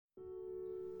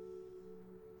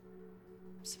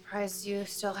Surprised you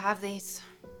still have these.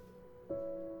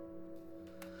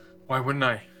 Why wouldn't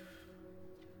I?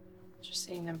 Just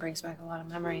seeing them brings back a lot of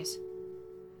memories.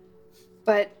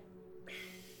 But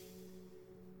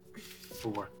For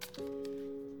what?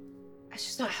 it's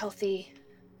just not healthy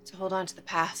to hold on to the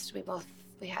past.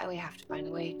 We have to find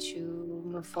a way to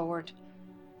move forward.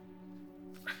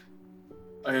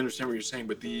 I understand what you're saying,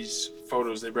 but these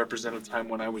photos, they represent a time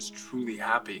when I was truly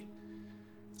happy.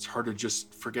 It's hard to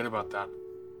just forget about that.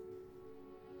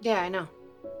 Yeah, I know.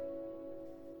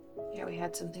 Yeah, we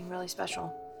had something really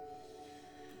special.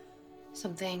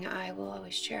 Something I will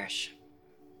always cherish.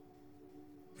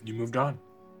 And you moved on.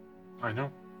 I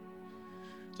know.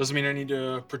 Doesn't mean I need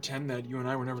to pretend that you and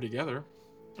I were never together.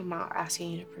 I'm not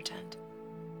asking you to pretend.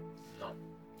 No.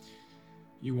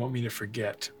 You want me to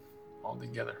forget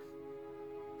altogether.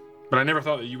 But I never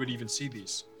thought that you would even see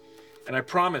these. And I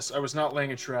promise I was not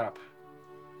laying a trap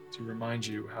to remind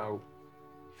you how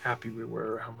happy we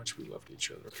were, how much we loved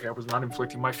each other. Okay, I was not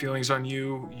inflicting my feelings on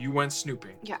you. You went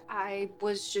snooping. Yeah, I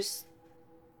was just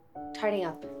tidying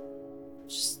up.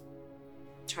 Just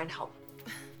trying to help.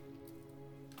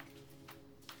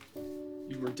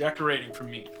 You were decorating for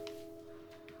me.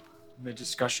 And the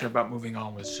discussion about moving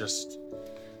on was just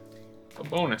a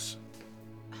bonus.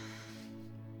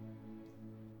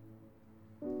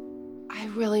 I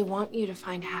really want you to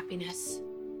find happiness.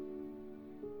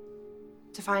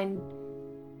 To find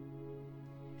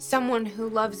someone who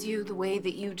loves you the way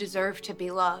that you deserve to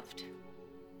be loved.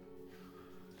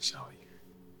 Sally,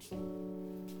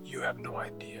 you have no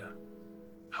idea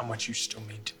how much you still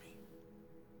mean to me.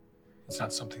 It's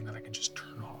not something that I can just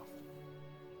turn off.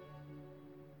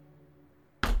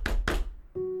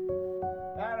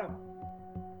 Adam,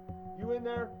 you in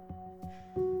there?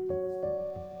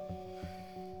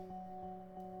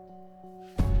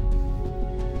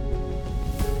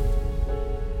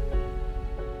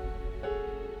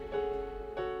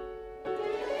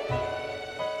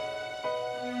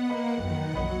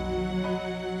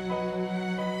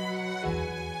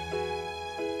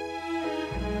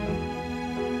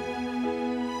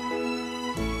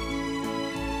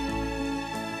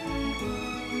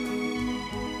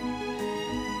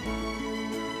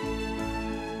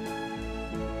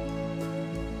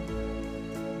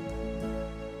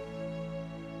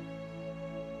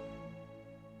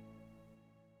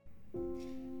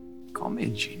 Call me a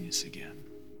genius again.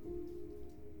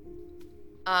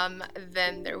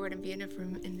 Then there wouldn't be enough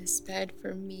room in this bed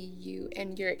for me, you,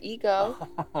 and your ego.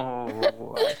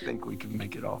 Oh, I think we can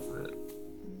make it all fit.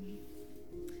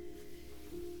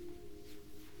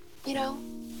 You know,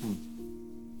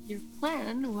 your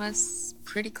plan was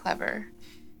pretty clever.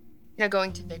 You know,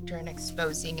 going to Victor and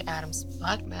exposing Adam's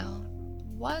blackmail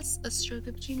was a stroke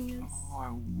of genius. Oh,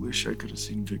 I wish I could have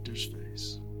seen Victor's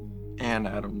face. And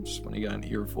Adam's when he got an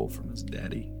earful from his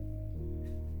daddy.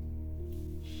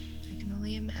 I can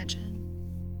only imagine.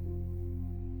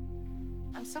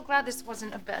 I'm so glad this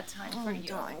wasn't a bad time for you.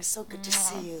 Darling, it's so good to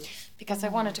see you. Because I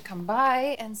wanted to come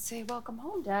by and say welcome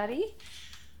home, Daddy.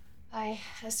 I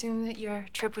assume that your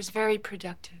trip was very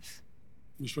productive.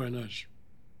 It was very nice.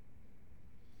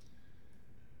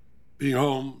 Being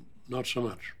home, not so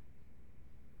much.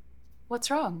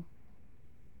 What's wrong?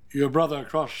 Your brother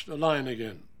crossed a line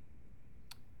again.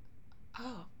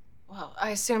 Oh, well, I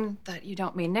assume that you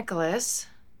don't mean Nicholas.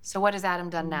 So what has Adam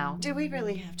done now? Do we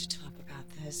really have to talk about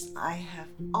this? I have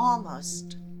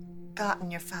almost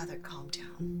gotten your father calmed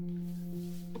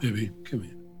down. Baby, come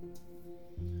here.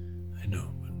 I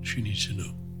know, but she needs to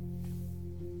know.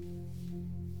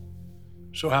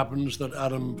 So happens that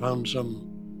Adam found some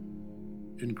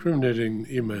incriminating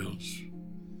emails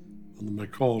on the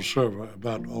McCall server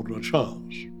about Audra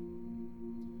Charles.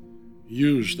 He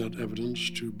used that evidence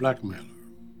to blackmail her.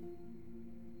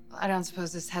 I don't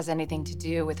suppose this has anything to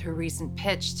do with her recent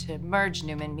pitch to merge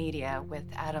Newman Media with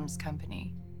Adam's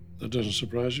company. That doesn't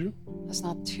surprise you? It's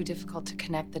not too difficult to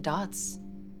connect the dots.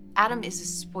 Adam is a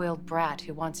spoiled brat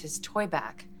who wants his toy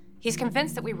back. He's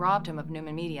convinced that we robbed him of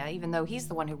Newman Media, even though he's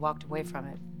the one who walked away from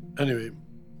it. Anyway,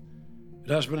 it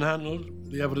has been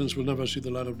handled. The evidence will never see the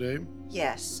light of day.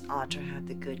 Yes, Audra had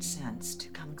the good sense to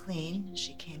come clean.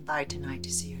 She came by tonight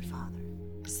to see her father.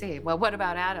 I see. Well, what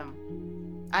about Adam?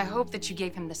 I hope that you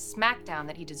gave him the smackdown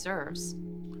that he deserves.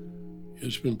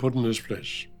 He's been put in his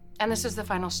place. And this is the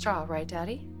final straw, right,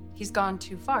 Daddy? He's gone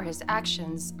too far. His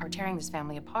actions are tearing this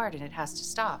family apart, and it has to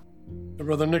stop. Your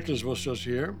brother Nicholas was just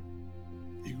here.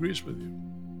 He agrees with you.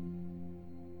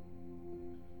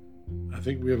 I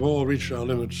think we have all reached our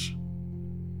limits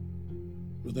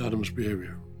with Adam's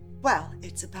behavior. Well,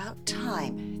 it's about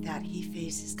time that he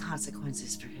faces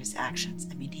consequences for his actions.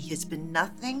 I mean, he has been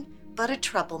nothing but a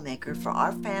troublemaker for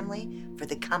our family, for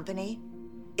the company.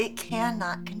 It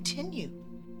cannot continue.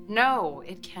 No,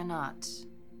 it cannot.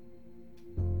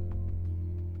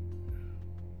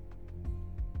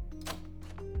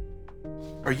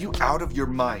 Are you out of your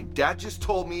mind? Dad just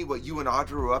told me what you and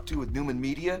Audra were up to with Newman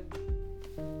Media.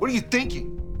 What are you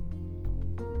thinking?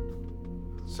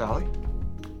 Sally?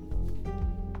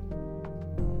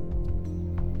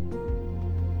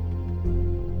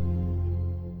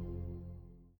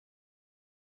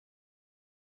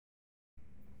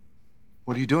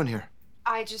 What are you doing here?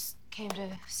 I just came to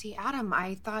see Adam.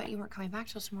 I thought you weren't coming back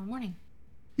till tomorrow morning.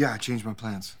 Yeah, I changed my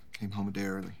plans. Came home a day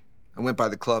early. I went by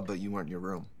the club, but you weren't in your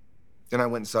room. Then I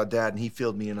went and saw Dad, and he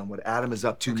filled me in on what Adam is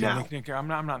up to Okay, now. Nick, I'm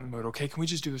not in the mood, okay? Can we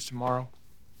just do this tomorrow?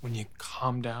 When you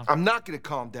calm down? I'm not gonna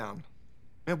calm down.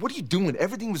 Man, what are you doing?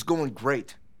 Everything was going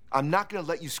great. I'm not gonna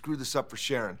let you screw this up for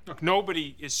Sharon. Look,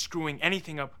 nobody is screwing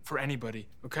anything up for anybody,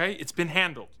 okay? It's been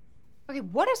handled. Okay,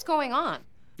 what is going on?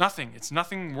 Nothing. It's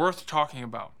nothing worth talking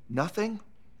about. Nothing?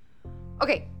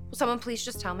 Okay, will someone please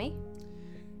just tell me?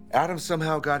 Adam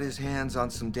somehow got his hands on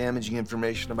some damaging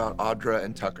information about Audra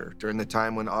and Tucker during the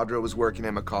time when Audra was working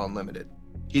at McCall Unlimited.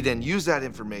 He then used that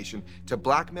information to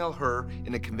blackmail her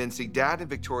into convincing Dad and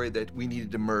Victoria that we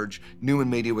needed to merge Newman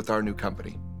Media with our new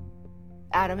company.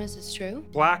 Adam, is this true?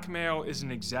 Blackmail is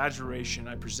an exaggeration.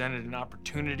 I presented an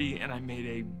opportunity and I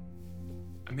made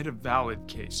a valid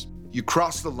case. You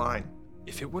crossed the line.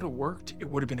 If it would have worked, it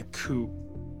would have been a coup.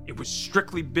 It was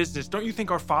strictly business. Don't you think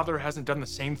our father hasn't done the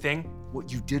same thing?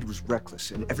 What you did was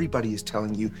reckless, and everybody is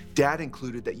telling you, Dad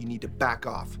included, that you need to back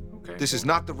off. Okay. This is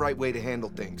not the right way to handle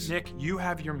things. Nick, you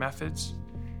have your methods,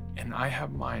 and I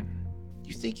have mine.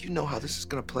 You think you know how this is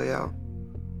gonna play out?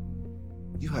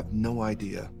 You have no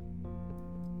idea.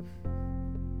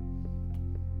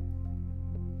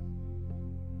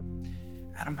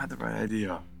 Adam had the right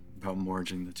idea about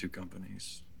merging the two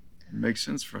companies. It makes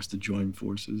sense for us to join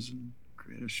forces and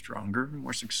create a stronger,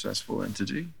 more successful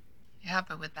entity. Yeah,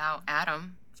 but without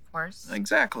Adam, of course.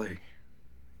 Exactly.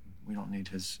 We don't need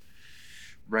his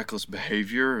reckless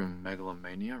behavior and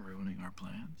megalomania ruining our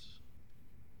plans.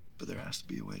 But there has to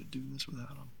be a way to do this without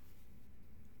him.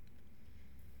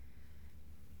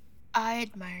 I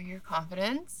admire your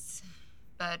confidence,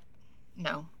 but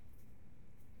no.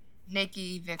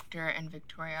 Nikki, Victor, and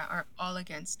Victoria are all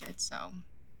against it, so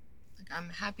I'm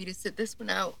happy to sit this one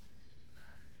out.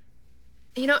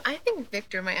 You know, I think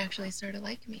Victor might actually start to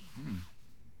like me.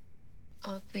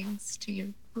 All thanks to your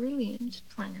brilliant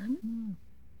plan.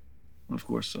 Well, of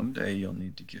course, someday you'll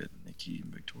need to get Nikki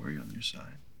and Victoria on your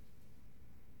side.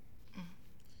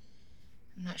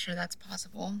 I'm not sure that's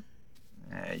possible.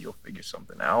 You'll figure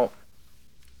something out.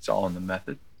 It's all in the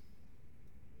method.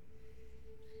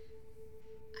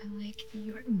 I like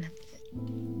your method.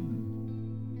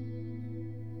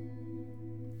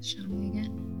 Show me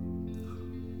again.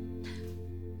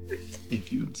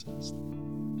 If you insist.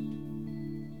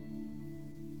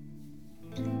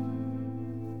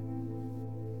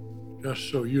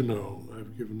 Just so you know,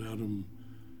 I've given Adam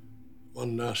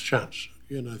one last chance,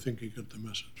 okay, and I think he got the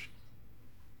message.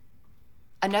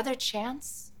 Another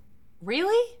chance?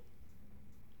 Really?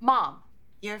 Mom.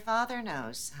 Your father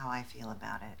knows how I feel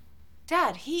about it.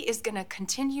 Dad, he is gonna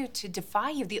continue to defy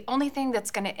you. The only thing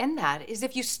that's gonna end that is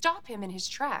if you stop him in his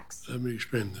tracks. Let me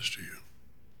explain this to you.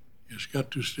 He's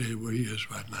got to stay where he is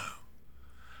right now.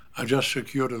 I just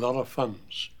secured a lot of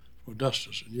funds for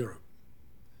Augustus in Europe.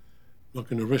 I'm not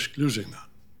going to risk losing that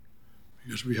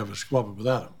because we have a squabble with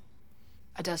Adam.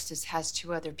 Augustus has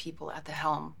 2 other people at the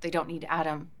helm. They don't need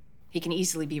Adam. He can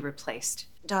easily be replaced.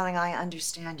 Darling, I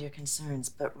understand your concerns,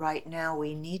 but right now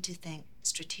we need to think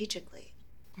strategically.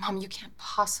 Mom, you can't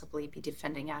possibly be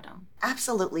defending Adam.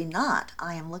 Absolutely not.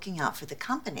 I am looking out for the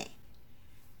company.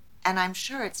 And I'm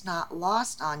sure it's not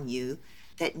lost on you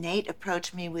that Nate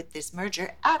approached me with this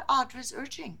merger at Audra's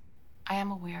urging. I am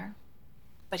aware.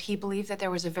 But he believed that there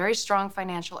was a very strong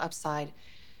financial upside.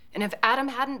 And if Adam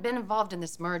hadn't been involved in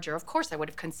this merger, of course I would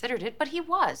have considered it, but he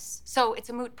was. So it's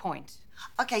a moot point.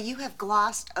 Okay, you have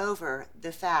glossed over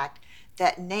the fact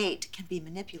that Nate can be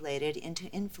manipulated into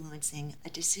influencing a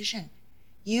decision.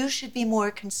 You should be more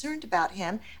concerned about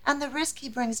him and the risk he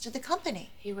brings to the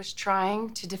company. He was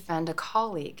trying to defend a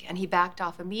colleague, and he backed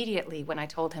off immediately when I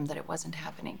told him that it wasn't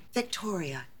happening.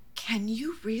 Victoria, can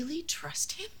you really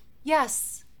trust him?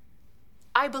 Yes.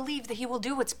 I believe that he will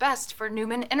do what's best for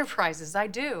Newman Enterprises. I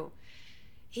do.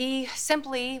 He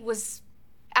simply was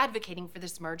advocating for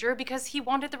this merger because he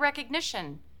wanted the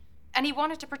recognition. And he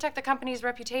wanted to protect the company's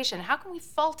reputation. How can we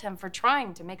fault him for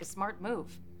trying to make a smart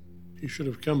move? He should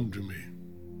have come to me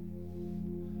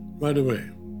right away,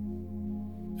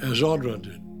 as Audra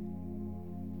did.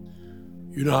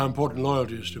 You know how important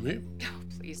loyalty is to me.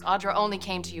 Please, Audra only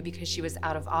came to you because she was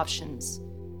out of options.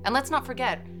 And let's not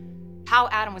forget how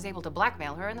Adam was able to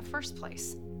blackmail her in the first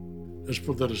place. Let's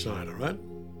put that aside, all right?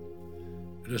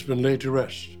 It has been laid to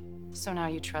rest. So now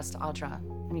you trust Audra,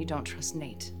 and you don't trust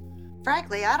Nate.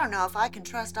 Frankly, I don't know if I can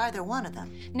trust either one of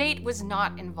them. Nate was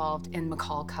not involved in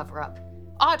McCall cover-up.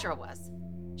 Audra was.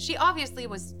 She obviously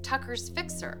was Tucker's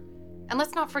fixer. And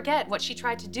let's not forget what she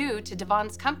tried to do to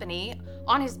Devon's company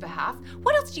on his behalf.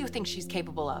 What else do you think she's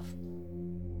capable of?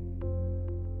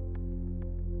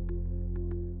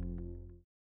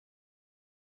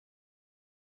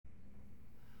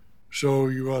 So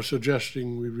you are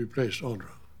suggesting we replace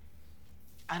Audra?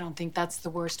 I don't think that's the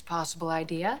worst possible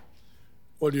idea.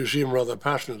 Well, you seem rather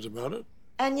passionate about it.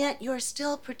 And yet you're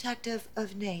still protective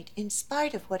of Nate in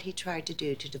spite of what he tried to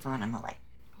do to Devon and Malay.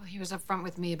 Well, he was upfront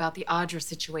with me about the Audra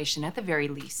situation at the very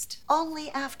least. Only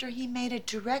after he made a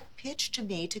direct pitch to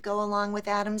me to go along with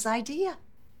Adam's idea.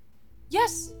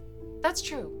 Yes, that's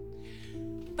true.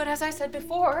 But as I said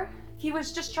before, he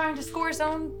was just trying to score his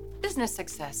own business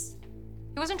success.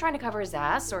 He wasn't trying to cover his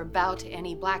ass or bow to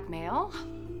any blackmail.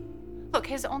 Look,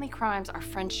 his only crimes are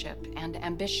friendship and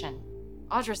ambition.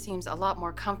 Audra seems a lot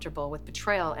more comfortable with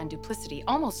betrayal and duplicity,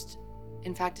 almost,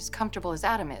 in fact, as comfortable as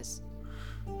Adam is.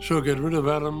 So get rid of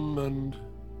Adam and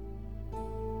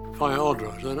fire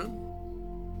Audra, is that it?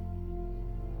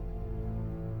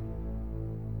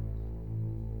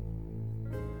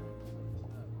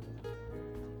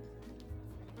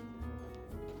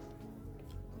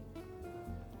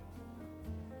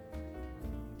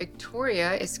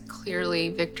 Victoria is clearly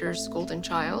Victor's golden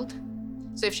child.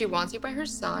 So if she wants you by her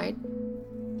side,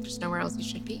 there's nowhere else you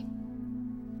should be.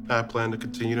 I plan to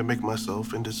continue to make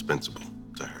myself indispensable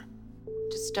to her.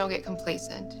 Just don't get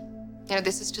complacent. You know,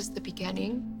 this is just the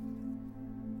beginning.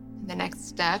 And the next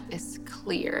step is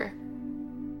clear.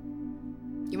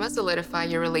 You must solidify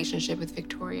your relationship with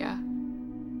Victoria.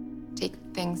 Take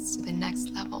things to the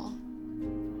next level.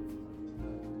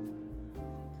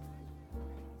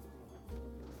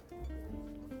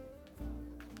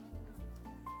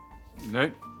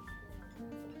 Nate?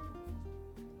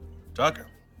 Tucker.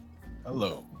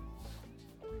 Hello.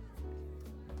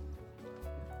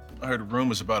 I heard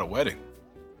rumors about a wedding.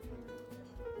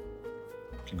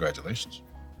 Congratulations.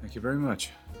 Thank you very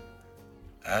much.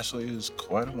 Ashley is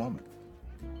quite a woman.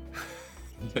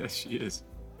 Yes, she is.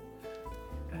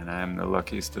 And I'm the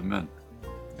luckiest of men.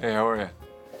 Hey, how are you?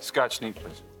 Scotch neat,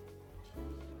 please.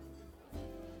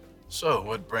 So,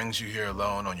 what brings you here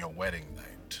alone on your wedding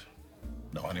night?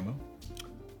 No honeymoon?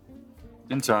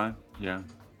 In time, yeah.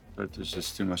 But there's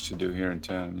just too much to do here in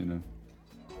town, you know,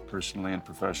 personally and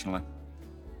professionally.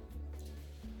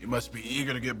 You must be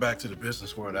eager to get back to the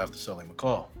business world after selling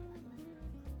McCall.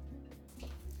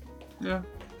 Yeah.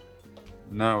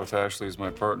 Now with Ashley as my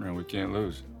partner, we can't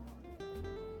lose.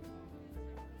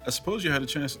 I suppose you had a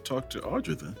chance to talk to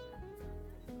Audra then.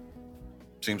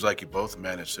 Seems like you both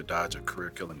managed to dodge a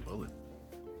career-killing bullet.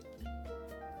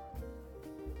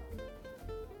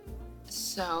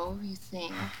 So, you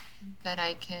think that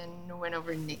I can win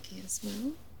over Nikki as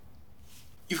well?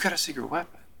 You've got a secret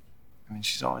weapon. I mean,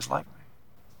 she's always liked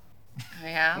me. Oh,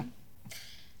 yeah?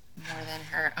 More than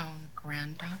her own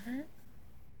granddaughter?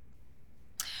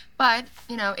 But,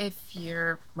 you know, if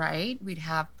you're right, we'd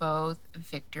have both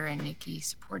Victor and Nikki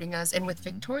supporting us. And with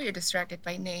Victoria distracted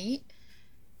by Nate,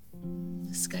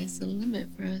 the sky's the limit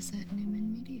for us at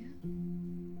Newman Media.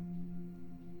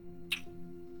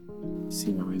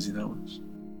 See how easy that was?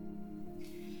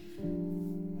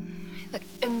 Look,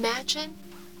 imagine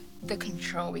the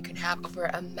control we could have over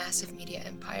a massive media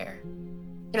empire.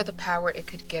 You know, the power it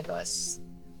could give us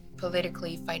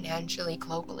politically, financially,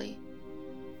 globally.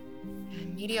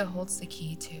 And media holds the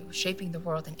key to shaping the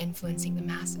world and influencing the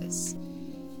masses.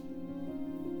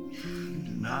 You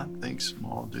do not think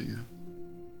small, do you?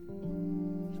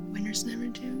 Winners never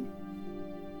do.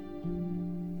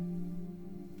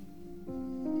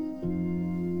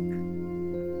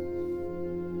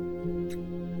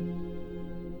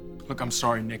 Look, I'm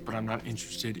sorry, Nick, but I'm not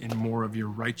interested in more of your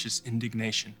righteous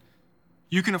indignation.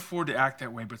 You can afford to act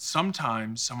that way, but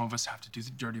sometimes some of us have to do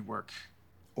the dirty work.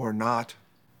 Or not.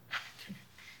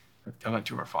 Tell that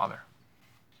to our father.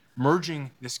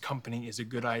 Merging this company is a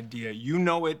good idea. You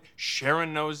know it,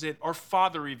 Sharon knows it, our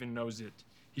father even knows it.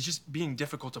 He's just being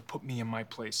difficult to put me in my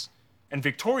place. And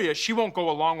Victoria, she won't go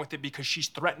along with it because she's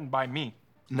threatened by me.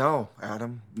 No,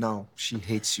 Adam, no. She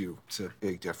hates you. It's a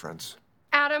big difference.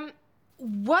 Adam,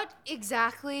 what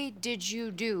exactly did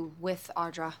you do with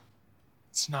Audra?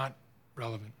 It's not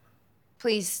relevant.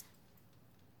 Please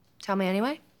tell me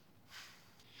anyway.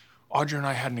 Audra and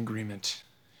I had an agreement.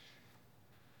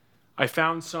 I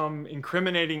found some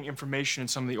incriminating information in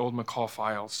some of the old McCall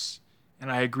files,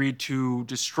 and I agreed to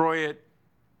destroy it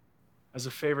as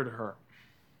a favor to her.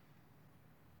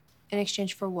 In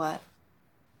exchange for what?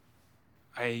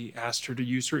 I asked her to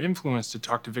use her influence to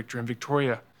talk to Victor and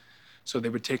Victoria so they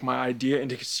would take my idea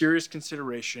into serious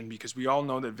consideration, because we all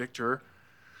know that Victor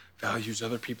values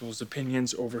other people's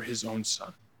opinions over his own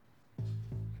son.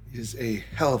 Is a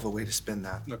hell of a way to spin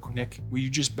that. Look, Nick, will you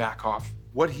just back off?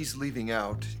 What he's leaving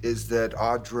out is that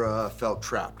Audra felt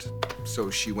trapped, so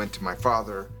she went to my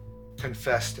father,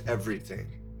 confessed everything.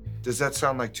 Does that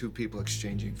sound like two people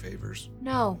exchanging favors?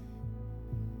 No.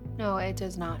 No, it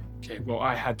does not. Okay, well,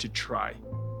 I had to try.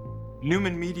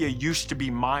 Newman Media used to be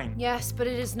mine. Yes, but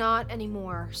it is not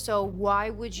anymore. So why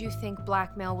would you think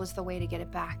blackmail was the way to get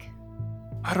it back?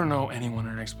 I don't know anyone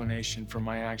an explanation for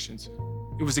my actions.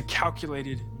 It was a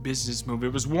calculated business move.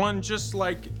 It was one just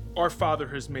like our father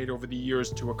has made over the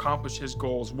years to accomplish his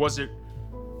goals. Was it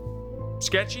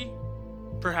sketchy?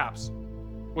 Perhaps.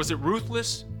 Was it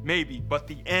ruthless? Maybe. But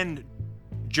the end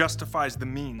justifies the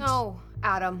means. No,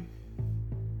 Adam.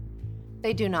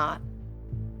 They do not.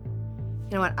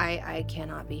 You know what? I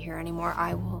cannot be here anymore.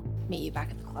 I will meet you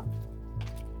back at the club.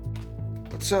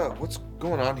 What's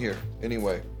going on here,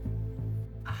 anyway?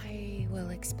 I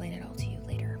will explain it all to you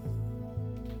later.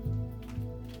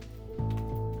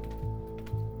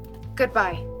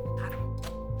 Goodbye, Adam.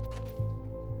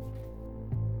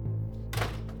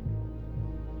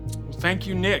 Well, thank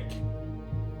you, Nick.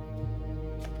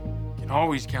 Can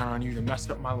always count on you to mess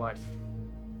up my life.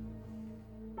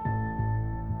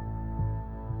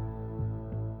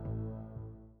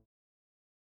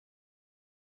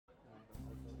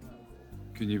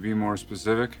 Can you be more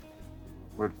specific?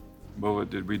 What bullet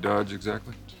did we dodge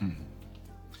exactly?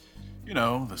 You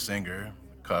know, the singer,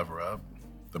 cover-up,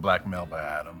 the blackmail by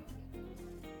Adam.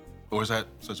 Or is that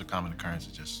such a common occurrence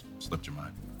it just slipped your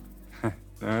mind?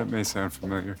 That may sound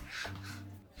familiar.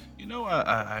 You know,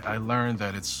 I learned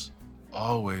that it's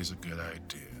always a good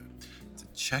idea to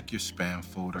check your spam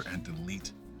folder and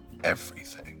delete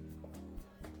everything.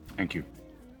 Thank you.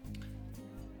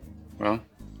 Well,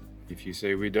 if you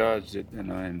say we dodged it, then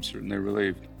I am certainly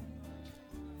relieved.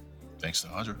 Thanks to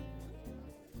Audra.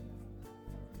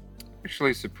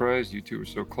 Actually surprised you two were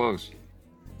so close.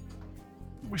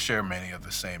 We share many of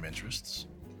the same interests.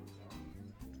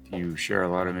 Do you share a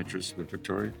lot of interests with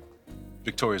Victoria?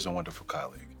 Victoria's a wonderful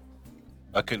colleague.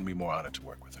 I couldn't be more honored to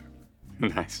work with her.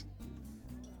 Nice.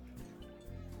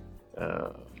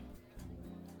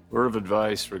 Word of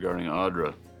advice regarding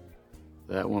Audra.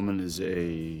 That woman is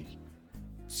a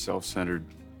self-centered,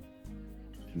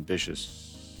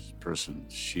 ambitious person.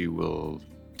 She will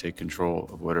take control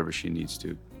of whatever she needs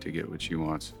to get what she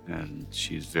wants, and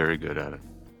she's very good at it.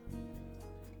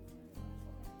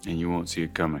 And you won't see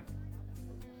it coming.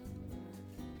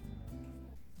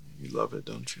 You love it,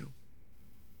 don't you?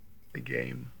 The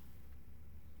game.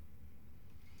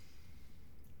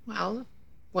 Well,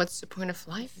 what's the point of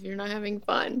life if you're not having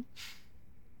fun?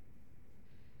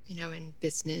 You know, in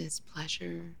business,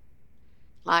 pleasure,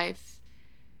 life,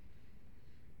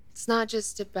 it's not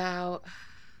just about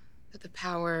the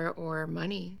power or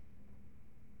money.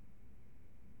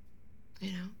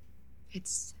 You know,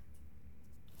 it's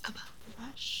about the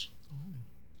rush.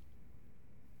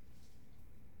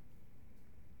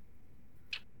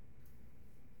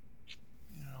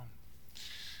 You know,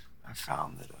 I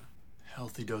found that a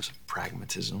healthy dose of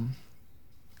pragmatism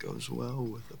goes well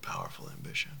with a powerful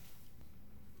ambition.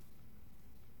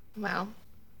 Well,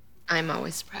 I'm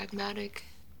always pragmatic.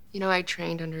 You know, I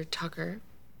trained under Tucker.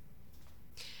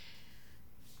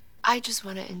 I just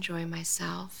want to enjoy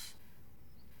myself,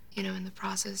 you know, in the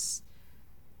process.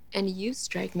 And you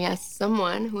strike me as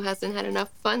someone who hasn't had enough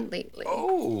fun lately.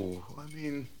 Oh, I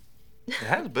mean, it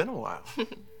has been a while.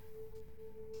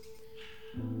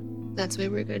 That's why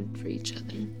we're good for each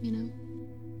other, you know?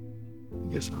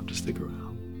 I guess I'll have to stick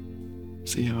around.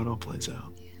 See how it all plays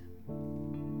out.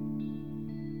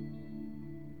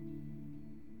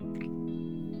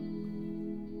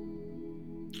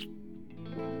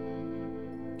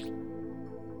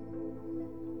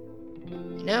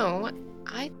 You know,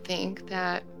 I think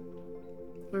that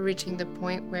we're reaching the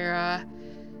point where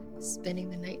spending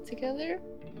the night together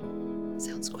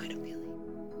sounds quite appealing.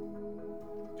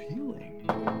 Appealing?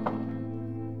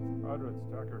 Audra,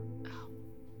 it's Tucker.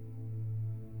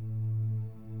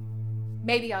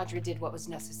 Maybe Audra did what was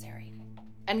necessary.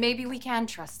 And maybe we can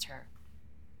trust her.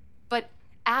 But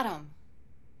Adam,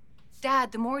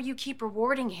 Dad, the more you keep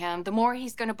rewarding him, the more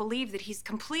he's going to believe that he's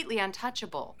completely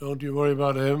untouchable. Don't you worry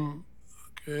about him.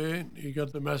 Okay, he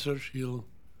got the message. He'll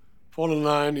fall in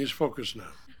line. He's focused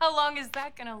now. How long is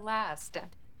that going to last?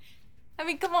 I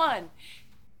mean, come on.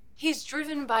 He's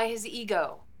driven by his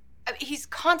ego. I mean, he's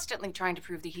constantly trying to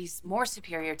prove that he's more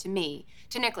superior to me,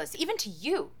 to Nicholas, even to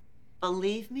you.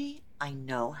 Believe me, I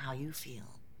know how you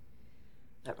feel.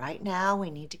 But right now,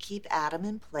 we need to keep Adam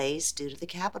in place due to the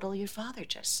capital your father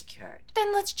just secured.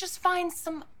 Then let's just find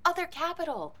some other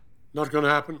capital. Not gonna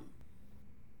happen.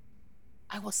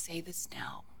 I will say this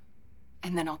now,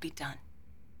 and then I'll be done.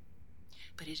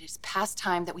 But it is past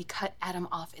time that we cut Adam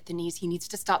off at the knees. He needs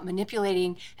to stop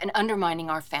manipulating and undermining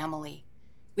our family.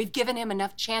 We've given him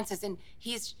enough chances, and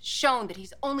he's shown that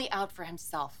he's only out for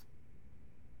himself.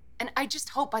 And I just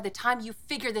hope by the time you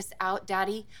figure this out,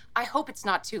 Daddy, I hope it's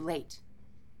not too late.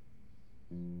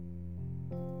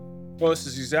 Well, this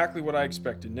is exactly what I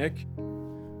expected, Nick.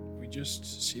 We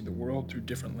just see the world through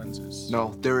different lenses.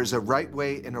 No, there is a right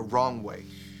way and a wrong way.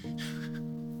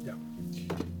 Yeah.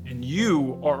 And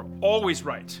you are always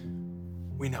right.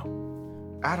 We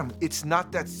know. Adam, it's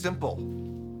not that simple.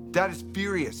 Dad is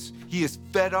furious. He is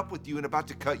fed up with you and about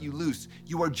to cut you loose.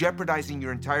 You are jeopardizing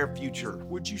your entire future.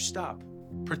 Would you stop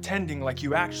pretending like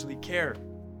you actually care?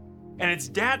 And it's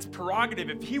Dad's prerogative.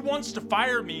 If he wants to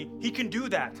fire me, he can do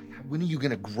that. When are you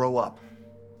gonna grow up?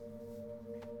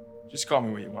 Just call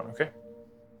me what you want, okay?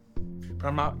 But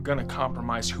I'm not gonna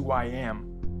compromise who I am.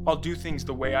 I'll do things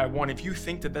the way I want. If you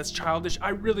think that that's childish,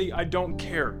 I don't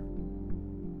care.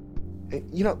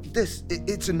 You know,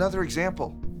 it's another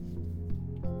example.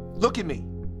 Look at me.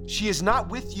 She is not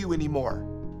with you anymore.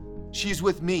 She is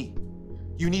with me.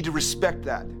 You need to respect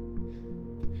that.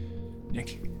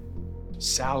 Nick,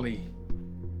 Sally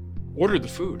ordered the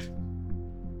food.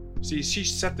 See, she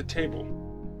set the table.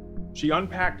 She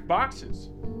unpacked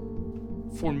boxes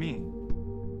for me.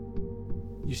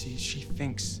 You see, she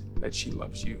thinks that she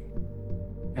loves you.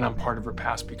 And I'm part of her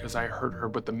past because I hurt her,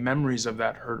 but the memories of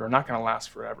that hurt are not gonna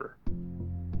last forever.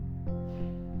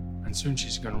 And soon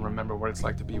she's gonna remember what it's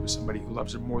like to be with somebody who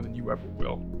loves her more than you ever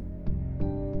will.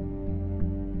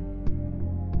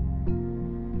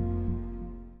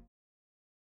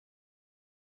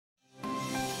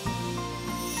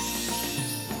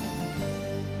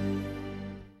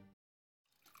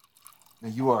 Now,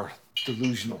 you are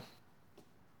delusional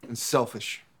and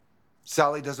selfish.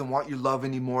 Sally doesn't want your love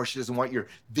anymore. She doesn't want your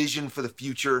vision for the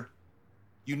future.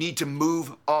 You need to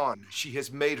move on. She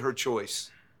has made her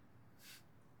choice.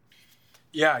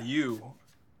 Yeah, you.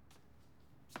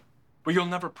 But you'll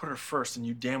never put her first, and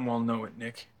you damn well know it,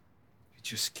 Nick. You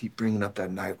just keep bringing up that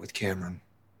night with Cameron.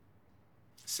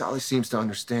 Sally seems to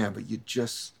understand, but you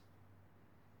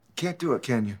can't do it,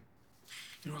 can you?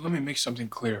 You know what, let me make something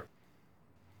clear.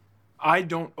 I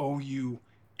don't owe you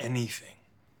anything.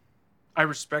 I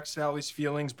respect Sally's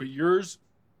feelings, but yours,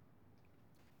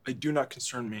 they do not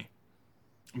concern me.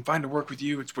 I'm fine to work with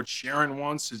you. It's what Sharon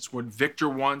wants. It's what Victor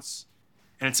wants.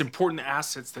 And it's important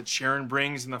assets that Sharon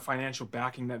brings and the financial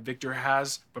backing that Victor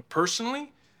has. But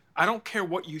personally, I don't care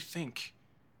what you think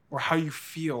or how you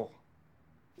feel.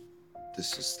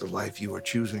 This is the life you are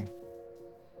choosing.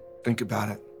 Think about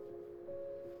it.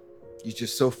 You're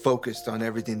just so focused on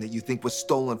everything that you think was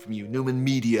stolen from you, Newman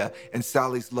Media and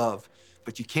Sally's love,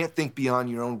 but you can't think beyond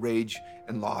your own rage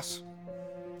and loss.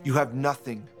 You have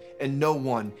nothing and no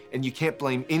one, and you can't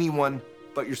blame anyone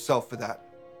but yourself for that.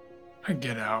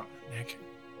 Get out, Nick.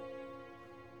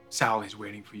 Sally's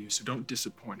waiting for you, so don't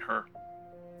disappoint her.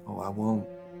 Oh, I won't.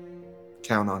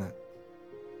 Count on it.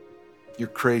 You're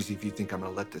crazy if you think I'm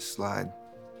gonna let this slide.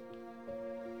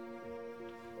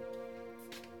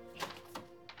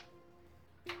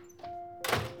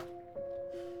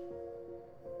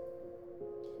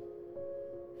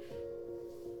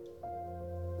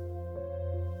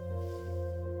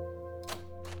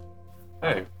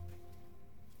 Hey.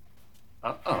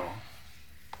 Uh-oh.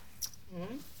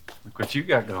 Look what you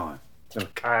got going. Little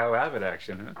Kyle Abbott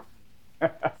action, huh?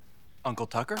 Uncle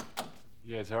Tucker?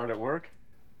 You guys hard at work?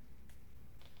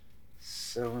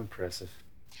 So impressive.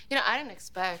 You know, I didn't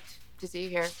expect to see you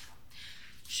here.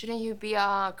 Shouldn't you be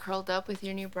curled up with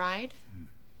your new bride?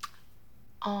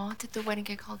 Oh, did the wedding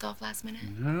get called off last minute?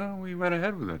 No, we went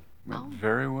ahead with it. Went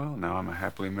very well. Now I'm a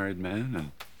happily married man,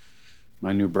 and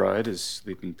my new bride is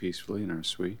sleeping peacefully in our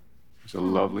suite. It was a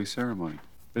lovely ceremony.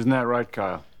 Isn't that right,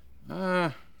 Kyle?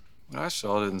 What I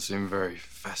saw didn't seem very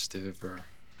festive or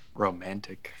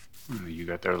romantic. Oh, you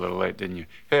got there a little late, didn't you?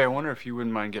 Hey, I wonder if you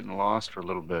wouldn't mind getting lost for a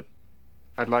little bit.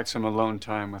 I'd like some alone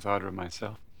time with Audra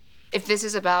myself. If this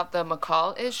is about the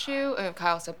McCall issue,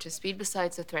 Kyle's up to speed.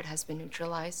 Besides, the threat has been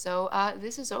neutralized, so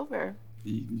this is over.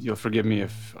 You'll forgive me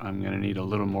if I'm gonna need a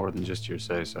little more than just your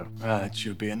say-so. That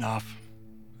should be enough.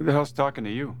 Who the hell's talking to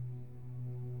you?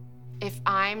 If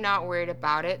I'm not worried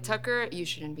about it, Tucker, you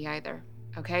shouldn't be either,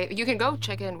 okay? You can go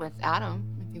check in with Adam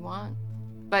if you want.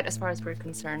 But as far as we're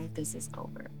concerned, this is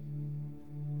over.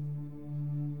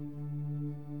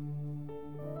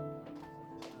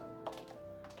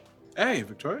 Hey,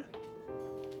 Victoria.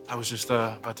 I was just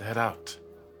about to head out.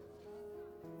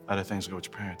 How did things go with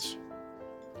your parents?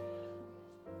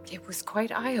 It was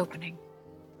quite eye-opening.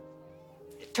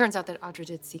 It turns out that Audra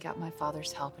did seek out my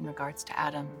father's help in regards to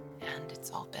Adam, and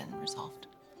it's all been resolved.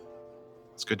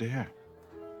 It's good to hear.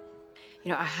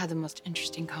 You know, I had the most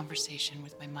interesting conversation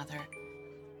with my mother.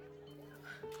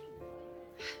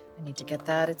 I need to get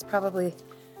that. It's probably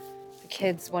the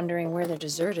kids wondering where their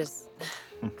dessert is.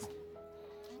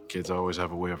 Kids always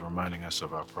have a way of reminding us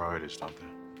of our priorities, don't they?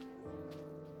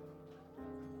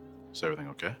 Is everything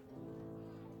okay?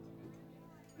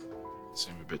 You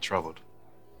seem a bit troubled.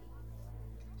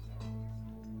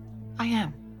 I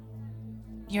am.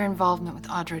 Your involvement with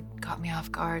Audra caught me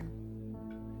off guard.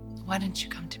 Why didn't you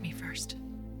come to me first?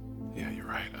 Yeah, you're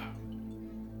right.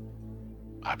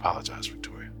 I apologize,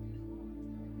 Victoria.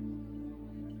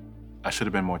 I should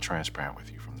have been more transparent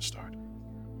with you from the start.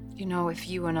 You know, if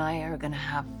you and I are gonna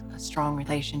have a strong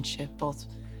relationship, both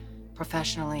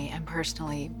professionally and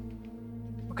personally,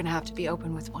 we're gonna have to be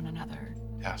open with one another.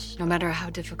 Yes. No matter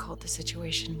how difficult the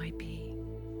situation might be.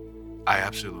 I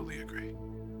absolutely agree.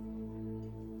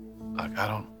 Look, I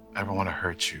don't ever want to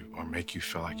hurt you or make you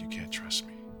feel like you can't trust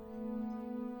me.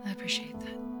 I appreciate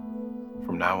that.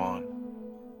 From now on,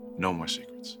 no more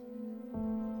secrets.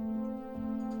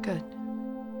 Good.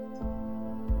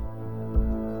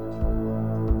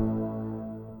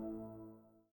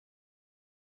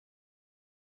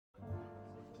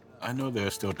 I know there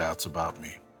are still doubts about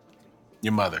me.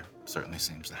 Your mother certainly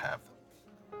seems to have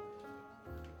them.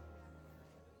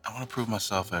 I want to prove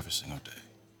myself every single day.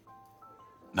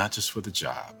 Not just for the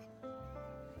job.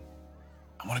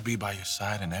 I want to be by your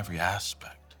side in every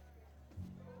aspect.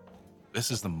 This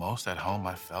is the most at home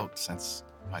I've felt since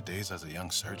my days as a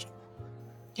young surgeon.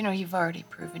 You know, you've already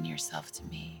proven yourself to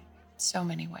me in so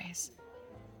many ways.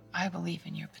 I believe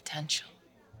in your potential.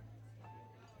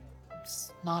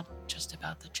 It's not just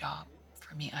about the job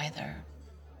for me either.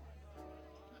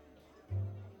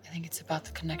 I think it's about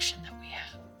the connection that we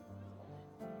have.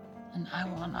 And I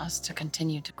want us to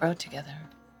continue to grow together.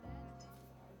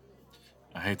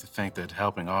 I hate to think that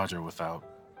helping Audra without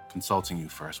consulting you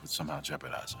first would somehow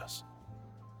jeopardize us.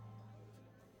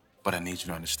 But I need you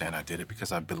to understand I did it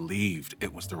because I believed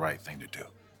it was the right thing to do.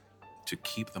 To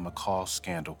keep the McCall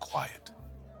scandal quiet.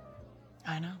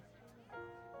 I know.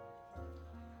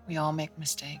 We all make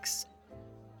mistakes.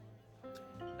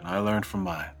 And I learned from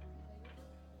mine.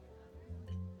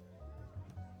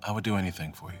 I would do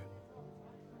anything for you.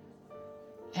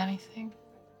 Anything?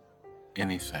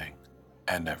 Anything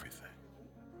and everything.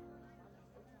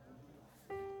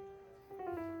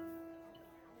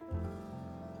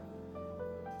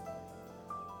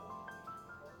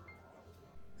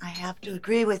 I have to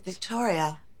agree with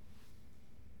Victoria.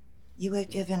 You have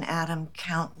given Adam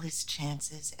countless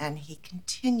chances, and he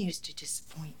continues to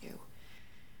disappoint you.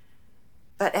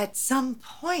 But at some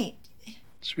point...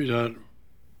 Sweetheart,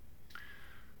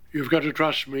 you've got to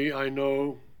trust me. I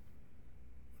know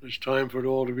it's time for it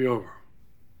all to be over.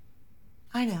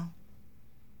 I know.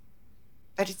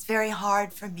 But it's very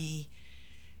hard for me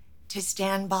to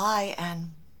stand by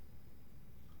and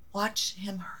watch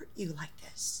him hurt you like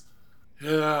this.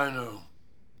 Yeah, I know.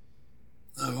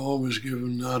 I've always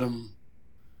given Adam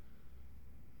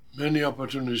many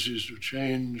opportunities to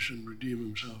change and redeem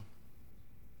himself.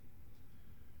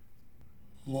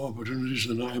 More opportunities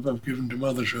than I have given to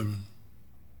other children.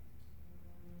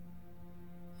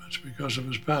 That's because of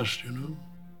his past, you know?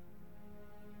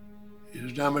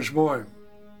 He's a damaged boy.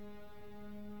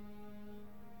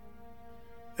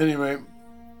 Anyway,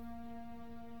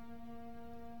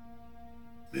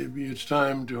 maybe it's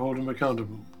time to hold him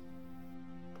accountable.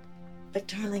 But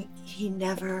darling, he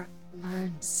never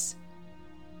learns.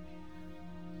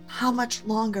 How much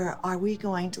longer are we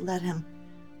going to let him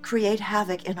create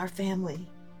havoc in our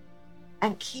family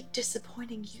and keep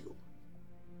disappointing you?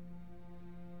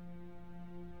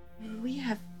 We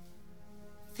have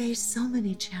faced so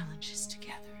many challenges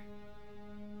together.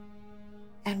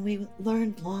 And we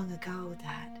learned long ago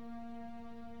that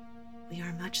we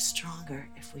are much stronger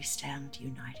if we stand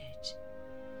united.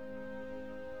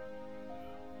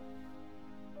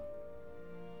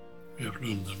 We have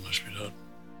learned that, my sweetheart.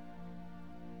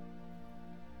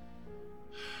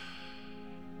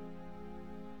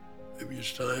 Maybe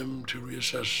it's time to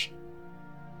reassess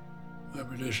my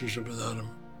relationship with Adam.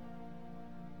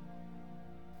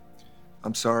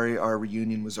 I'm sorry our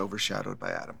reunion was overshadowed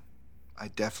by Adam. I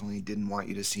definitely didn't want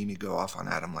you to see me go off on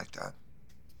Adam like that.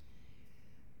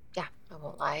 Yeah, I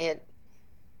won't lie. It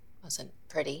wasn't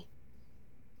pretty.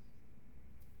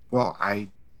 Well, I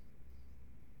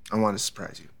wanted to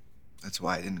surprise you. That's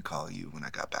why I didn't call you when I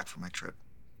got back from my trip.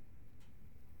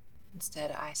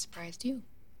 Instead, I surprised you.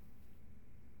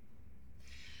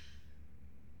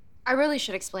 I really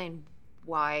should explain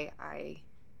why I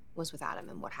was with Adam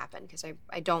and what happened, because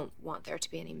I don't want there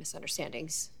to be any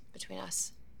misunderstandings between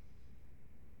us.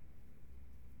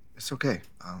 It's okay.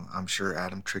 I'm sure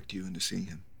Adam tricked you into seeing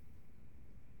him.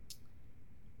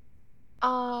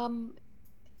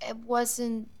 It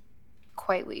wasn't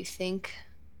quite what you think.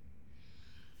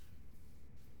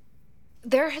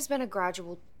 There has been a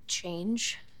gradual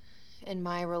change in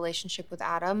my relationship with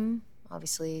Adam,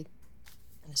 obviously,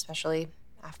 and especially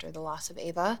after the loss of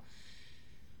Ava.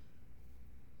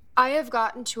 I have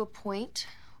gotten to a point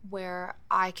where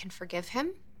I can forgive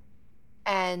him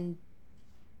and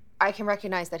I can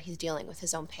recognize that he's dealing with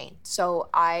his own pain. So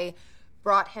I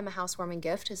brought him a housewarming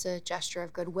gift as a gesture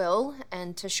of goodwill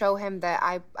and to show him that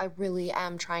I really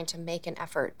am trying to make an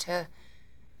effort to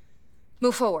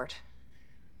move forward.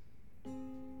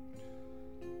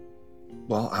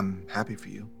 Well, I'm happy for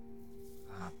you.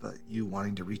 But you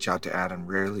wanting to reach out to Adam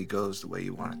rarely goes the way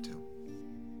you want it to.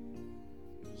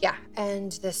 Yeah,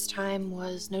 and this time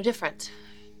was no different.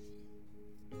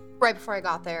 Right before I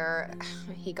got there,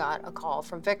 he got a call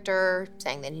from Victor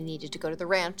saying that he needed to go to the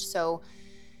ranch, so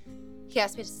he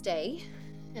asked me to stay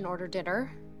and order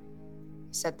dinner.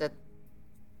 He said that,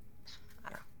 I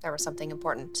don't know, there was something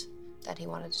important that he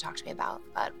wanted to talk to me about,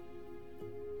 but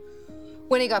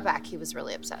when he got back, he was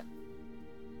really upset.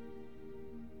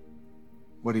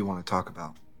 What do you want to talk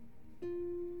about?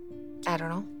 I don't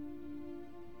know.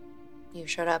 You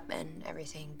showed up and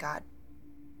everything got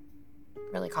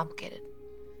really complicated.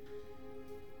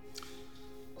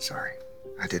 Sorry.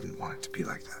 I didn't want it to be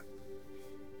like that.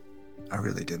 I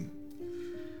really didn't.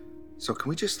 So can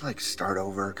we just, start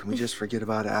over? Can we just forget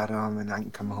about Adam and I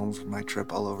can come home from my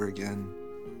trip all over again?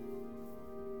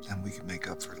 And we can make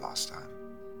up for lost time.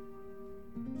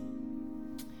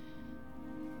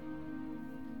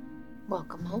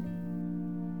 Welcome home.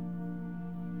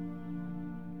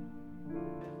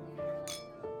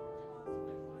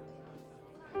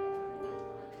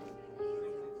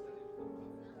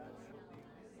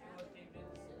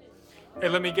 Hey,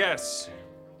 let me guess.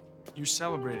 You're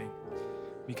celebrating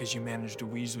because you managed to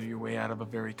weasel your way out of a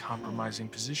very compromising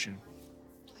position.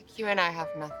 You and I have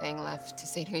nothing left to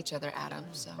say to each other, Adam,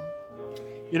 so.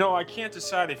 You know, I can't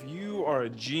decide if you are a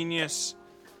genius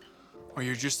or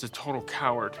you're just a total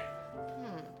coward.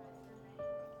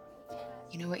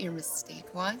 You know what your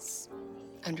mistake was?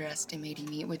 Underestimating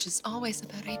me, which is always a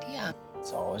bad idea.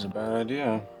 It's always a bad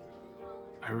idea.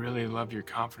 I really love your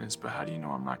confidence, but how do you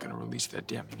know I'm not going to release that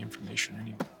damning information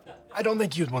anyway? I don't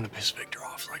think you'd want to piss Victor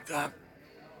off like that.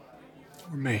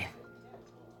 Or me.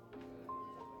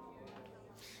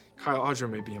 Kyle, Audra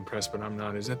may be impressed, but I'm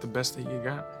not. Is that the best that you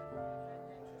got?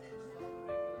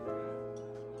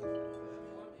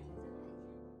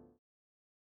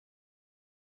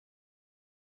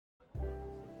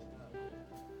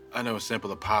 I know a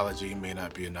simple apology may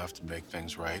not be enough to make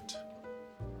things right,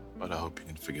 but I hope you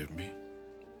can forgive me.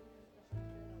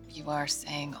 You are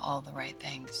saying all the right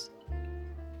things.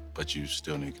 But you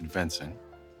still need convincing.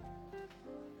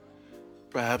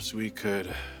 Perhaps we could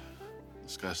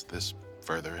discuss this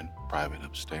further in private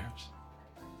upstairs.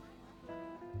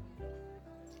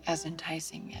 As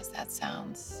enticing as that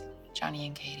sounds, Johnny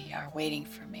and Katie are waiting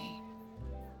for me.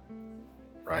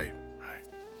 Right.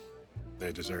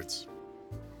 They're desserts.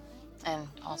 And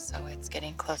also, it's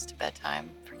getting close to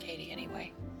bedtime for Katie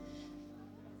anyway.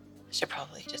 I should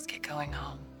probably just get going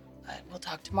home, but we'll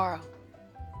talk tomorrow.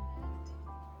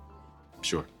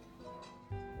 Sure.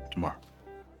 Tomorrow.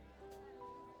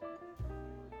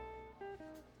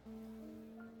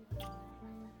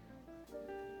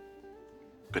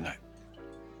 Good night.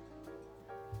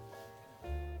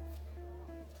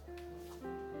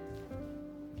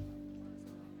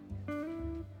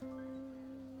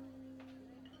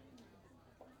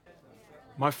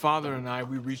 My father and I,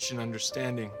 we reached an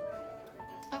understanding.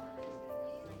 Oh,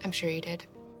 I'm sure you did.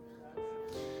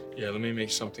 Yeah, let me make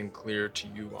something clear to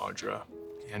you, Audra,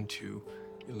 and to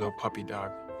your little puppy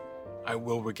dog. I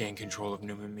will regain control of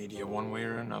Newman Media one way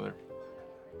or another.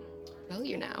 Will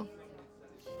you now?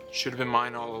 Should have been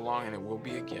mine all along, and it will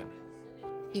be again.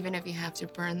 Even if you have to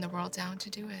burn the world down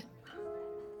to do it.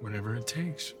 Whatever it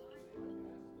takes.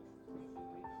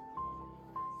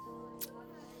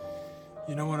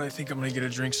 You know what? I think I'm gonna get a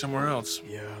drink somewhere else.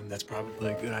 Yeah, that's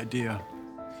probably a good idea.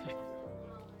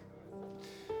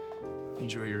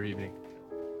 Enjoy your evening.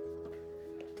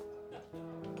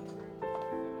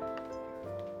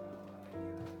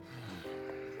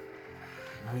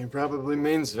 He probably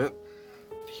means it.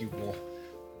 He will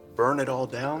burn it all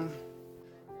down.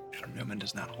 Adam Newman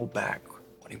does not hold back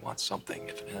when he wants something.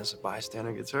 If an innocent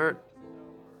bystander gets hurt,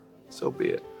 so be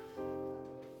it.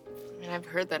 I mean, I've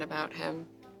heard that about him.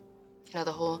 You know,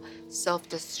 the whole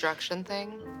self-destruction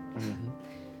thing.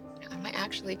 I might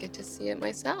actually get to see it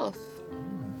myself.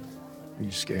 Are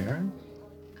you scared?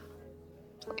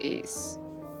 Please.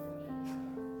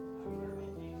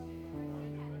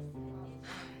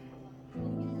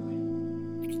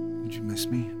 Did you miss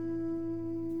me?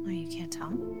 Oh, you can't tell?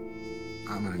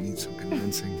 I'm gonna need some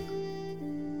convincing.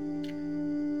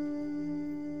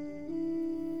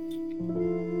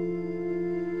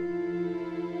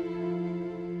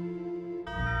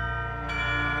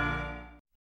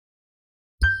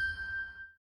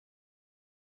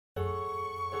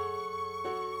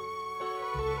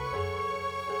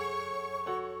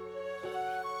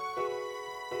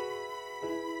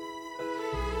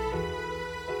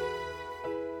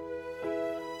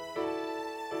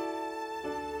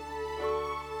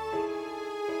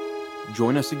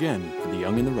 Join us again for The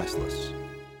Young and the Restless.